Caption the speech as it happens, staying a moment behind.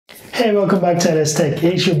Hey, welcome back to LS Tech.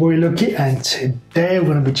 It's your boy Lucky, and today we're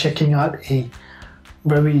going to be checking out a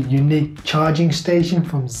very unique charging station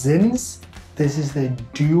from Zens. This is the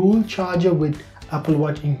dual charger with Apple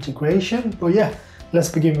Watch integration. But yeah, let's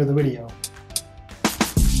begin with the video.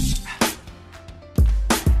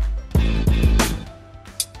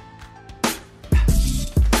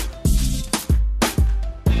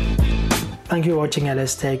 Thank you for watching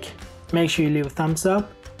LS Tech. Make sure you leave a thumbs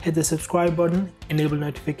up, hit the subscribe button, enable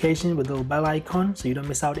notification with the little bell icon so you don't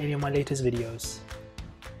miss out any of my latest videos.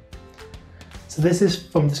 So this is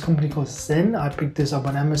from this company called Zens. I picked this up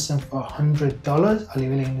on Amazon for $100. I'll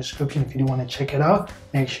leave a link in the description if you do want to check it out.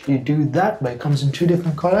 Make sure you do that, but it comes in two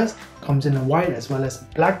different colors. It comes in a white as well as a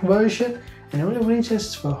black version, and it only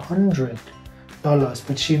reaches for $100,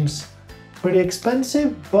 which seems pretty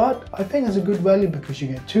expensive, but I think it's a good value because you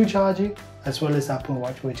get two charging as well as Apple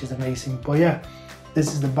Watch, which is amazing. But yeah, this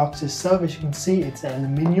is the box itself. As you can see, it's an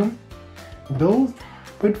aluminium build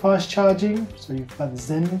with fast charging. So you've got the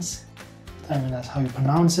Zens, I mean that's how you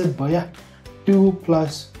pronounce it, but yeah,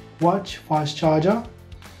 2+ watch fast charger,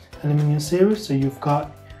 aluminium series. So you've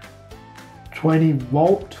got 20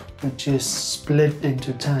 volt, which is split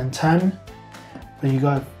into 10 and 10. Then you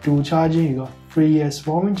got dual charging, you got 3 years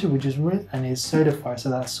warranty, which is real, and it's certified, so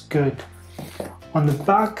that's good. On the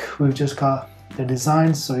back, we've just got the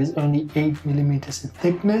design, so it's only 8mm in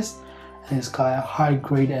thickness, and it's got a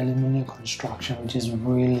high-grade aluminum construction, which is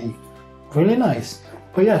really nice.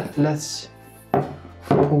 But yeah, let's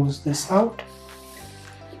pulls this out.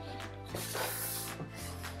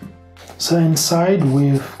 So inside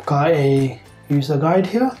we've got a user guide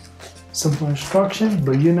here, simple instruction,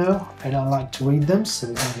 but you know I don't like to read them, so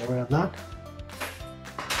we're gonna get rid of that.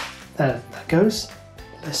 There that goes.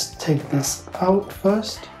 Let's take this out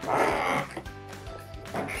first.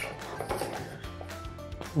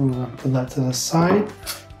 We're going to put that to the side,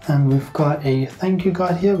 and we've got a thank you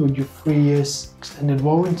card here with your 3 years extended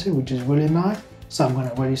warranty, which is really nice. So I'm going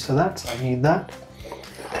to register that, so I need that.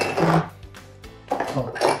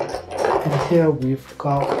 And here we've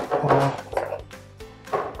got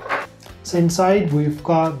so inside we've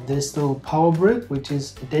got this little power brick, which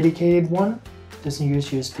is a dedicated one. Doesn't use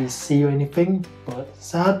USB-C or anything, but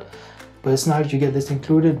sad. But it's nice you get this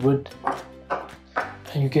included with,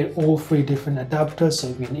 and you get all 3 different adapters. So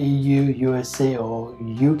if you're in EU, USA, or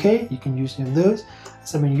UK, you can use any of those.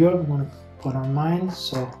 So I'm in Europe, I'm going to put on mine.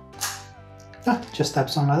 So yeah, just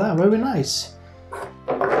taps on like that. Very nice.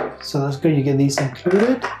 So that's good. You get these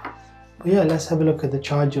included. But yeah, let's have a look at the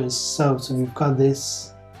charger itself. So we've got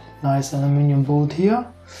this nice aluminium board here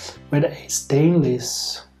with a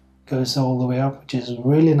stainless. Goes all the way up, which is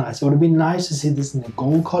really nice. It would have been nice to see this in the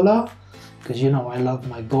gold color, because you know I love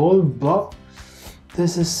my gold, but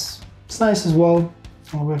this is, it's nice as well.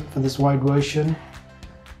 I'll wait for this white version.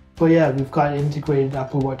 But yeah, we've got integrated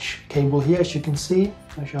Apple Watch cable here, as you can see.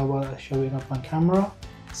 I'll show showing up on camera.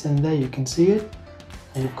 It's in there, you can see it.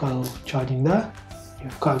 And you've got a little charging there.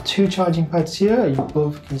 You've got 2 charging pads here. You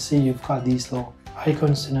both can see you've got these little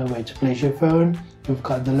icons to know where to place your phone. You've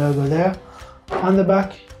got the logo there. On the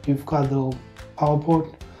back, you've got the little power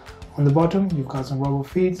port. On the bottom, you've got some rubber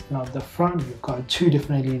feet, and at the front, you've got 2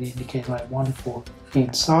 different LED indicators, like one for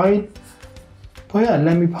each side. But yeah,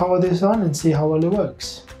 let me power this on and see how well it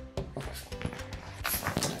works.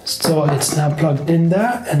 So it's now plugged in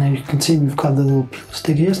there, and then you can see we've got the little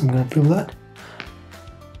stick here, so I'm going to peel that.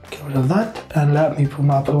 Get rid of that, and let me put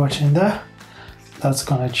my Apple Watch in there. That's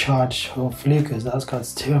going to charge, hopefully, because that's got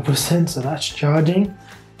 0%, so that's charging.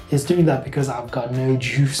 It's doing that because I've got no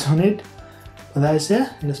juice on it. But that's it.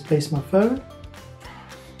 Let's place my phone.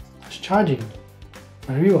 It's charging.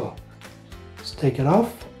 There you go. Let's take it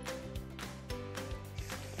off.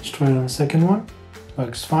 Let's try it on the second one.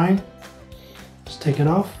 Works fine. Let's take it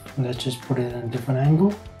off. And let's just put it in a different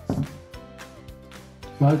angle.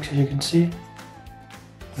 Works, as you can see.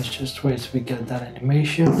 Let's just wait till we get that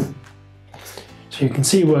animation. So you can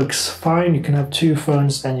see it works fine. You can have 2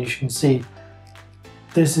 phones, and you can see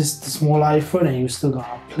this is the small iPhone, and you still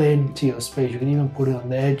got plenty of space. You can even put it on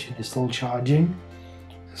the edge and it's still charging.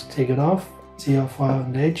 Let's take it off, see how far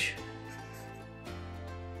on the edge.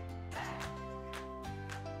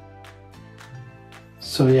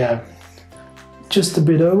 So yeah, just a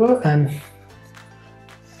bit over, and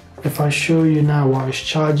if I show you now while it's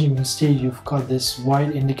charging, you can see you've got this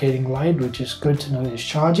white indicating light, which is good to know it's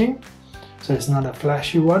charging. So it's not a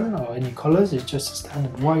flashy one or any colors, it's just a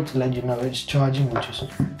standard white to let you know it's charging, which is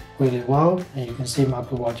really well. And you can see my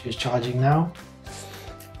Apple Watch is charging now,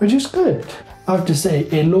 which is good. I have to say,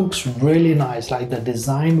 it looks really nice, like the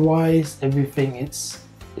design wise, everything, it's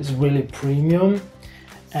really premium.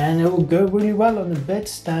 and it will go really well on the bed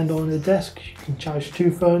stand or on the desk. You can charge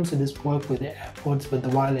 2 phones, and this works with the AirPods with the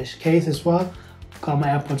wireless case as well. I've got my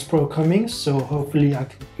AirPods Pro coming, so hopefully I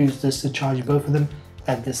can use this to charge both of them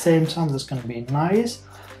at the same time. That's going to be nice.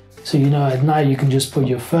 So you know, at night you can just put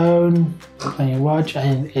your phone on your watch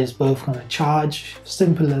and it's both going to charge.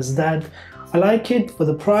 Simple as that. I like it for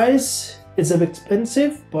the price. It's a bit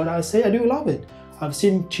expensive, but I say I do love it. I've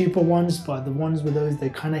seen cheaper ones, but the ones with those, they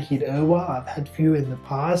kind of heat over. I've had few in the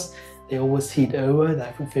past. They always heat over,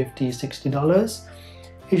 like for $50, $60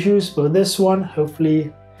 issues. But this one,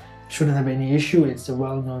 hopefully, shouldn't have any issue. It's a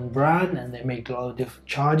well-known brand and they make a lot of different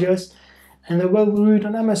chargers. And they're well reviewed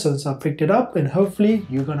on Amazon, so I picked it up and hopefully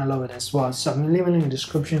you're gonna love it as well. So I'm gonna leave a link in the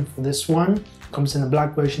description for this one. It comes in the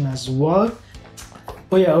black version as well.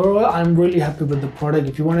 But yeah, overall, I'm really happy with the product.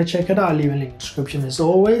 If you want to check it out, I'll leave a link in the description as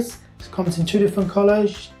always. It comes in 2 different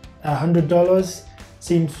colors, $100.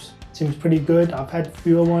 Seems pretty good. I've had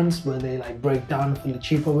fewer ones where they like break down for the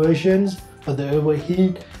cheaper versions, or they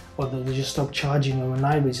overheat, or they just stop charging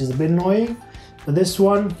overnight, which is a bit annoying. But this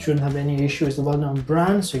one shouldn't have any issue. It's a well-known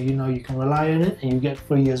brand, so you know you can rely on it, and you get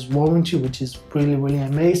 3 years warranty, which is really, really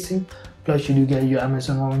amazing. Plus you do get your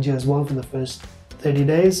Amazon warranty as well for the first 30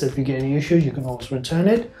 days, so if you get any issues you can always return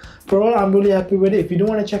it. But overall, I'm really happy with it. If you do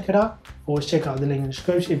want to check it out, always check out the link in the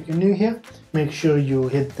description. If you're new here, make sure you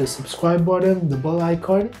hit the subscribe button, the bell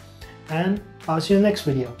icon, and I'll see you in the next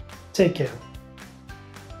video. Take care.